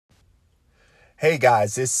Hey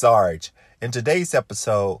guys, it's Sarge. In today's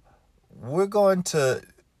episode, we're going to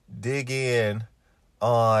dig in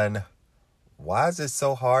on why is it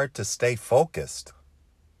so hard to stay focused?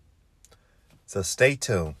 So stay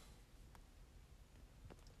tuned.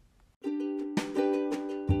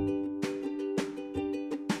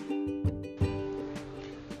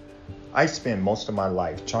 I spend most of my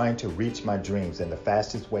life trying to reach my dreams in the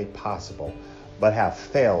fastest way possible, but have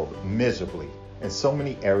failed miserably in so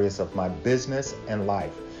many areas of my business and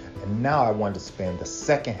life. And now I want to spend the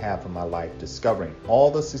second half of my life discovering all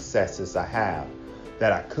the successes I have,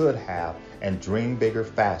 that I could have, and dream bigger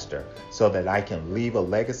faster so that I can leave a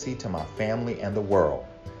legacy to my family and the world.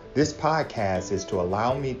 This podcast is to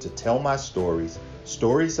allow me to tell my stories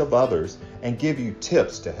of others, and give you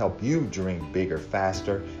tips to help you dream bigger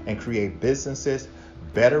faster and create businesses,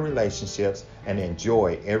 better relationships, and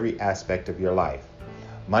enjoy every aspect of your life.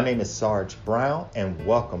 My name is Sarge Brown, and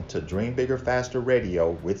welcome to Dream Bigger Faster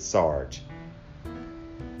Radio with Sarge.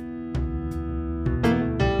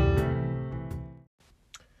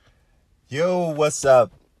 Yo, what's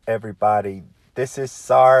up, everybody? This is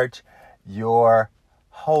Sarge, your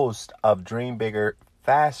host of Dream Bigger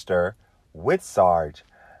Faster with Sarge.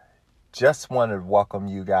 Just wanted to welcome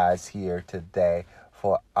you guys here today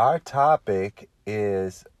for our topic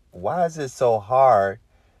is why is it so hard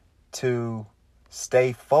to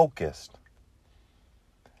stay focused?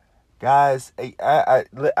 Guys, I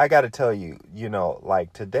got to tell you,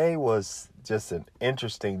 like today was just an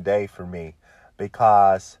interesting day for me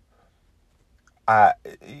because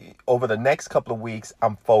over the next couple of weeks,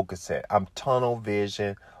 I'm focusing. I'm tunnel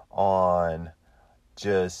vision on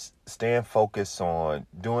just staying focused on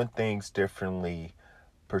doing things differently,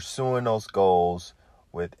 pursuing those goals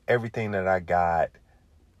with everything that I got,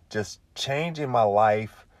 just changing my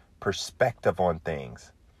life perspective on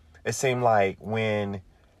things. It seemed like when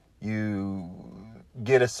you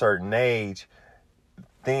get a certain age,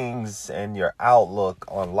 things and your outlook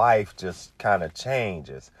on life just kind of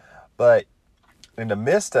changes. But in the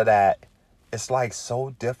midst of that, it's like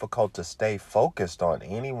so difficult to stay focused on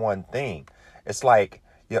any one thing. It's like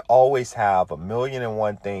you always have a million and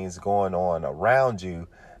one things going on around you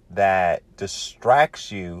that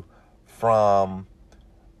distracts you from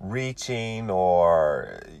reaching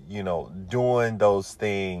or, doing those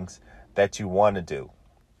things that you want to do.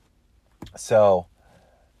 So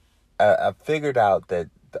I figured out that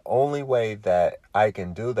the only way that I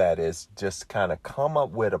can do that is just kind of come up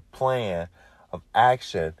with a plan of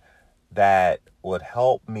action that would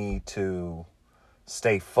help me to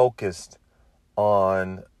stay focused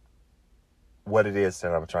on what it is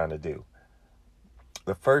that I'm trying to do.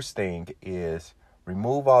 The first thing is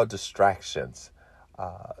remove all distractions.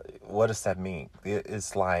 What does that mean?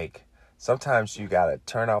 It's like sometimes you got to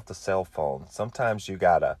turn off the cell phone. Sometimes you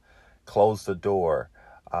got to close the door.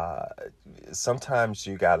 Sometimes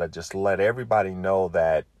you got to just let everybody know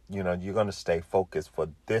that, you're going to stay focused for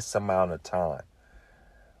this amount of time.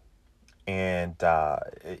 And,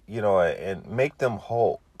 and make them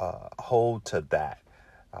hold to that.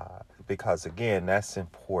 Because, again, that's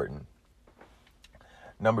important.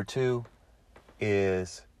 Number 2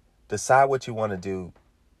 is decide what you want to do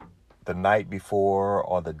the night before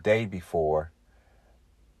or the day before,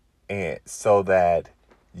 and so that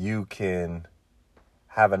you can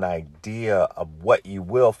have an idea of what you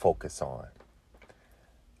will focus on.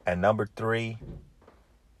 And number 3,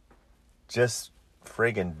 just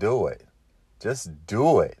friggin' do it. Just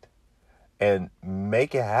do it and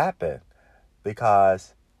make it happen,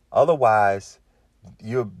 because otherwise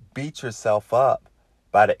you'll beat yourself up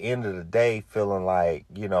by the end of the day feeling like,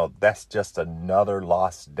 that's just another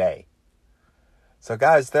lost day. So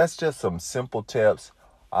guys, that's just some simple tips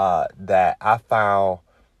that I found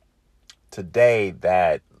today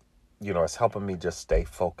that, is helping me just stay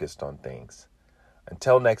focused on things.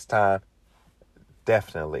 Until next time,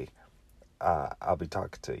 definitely, I'll be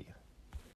talking to you.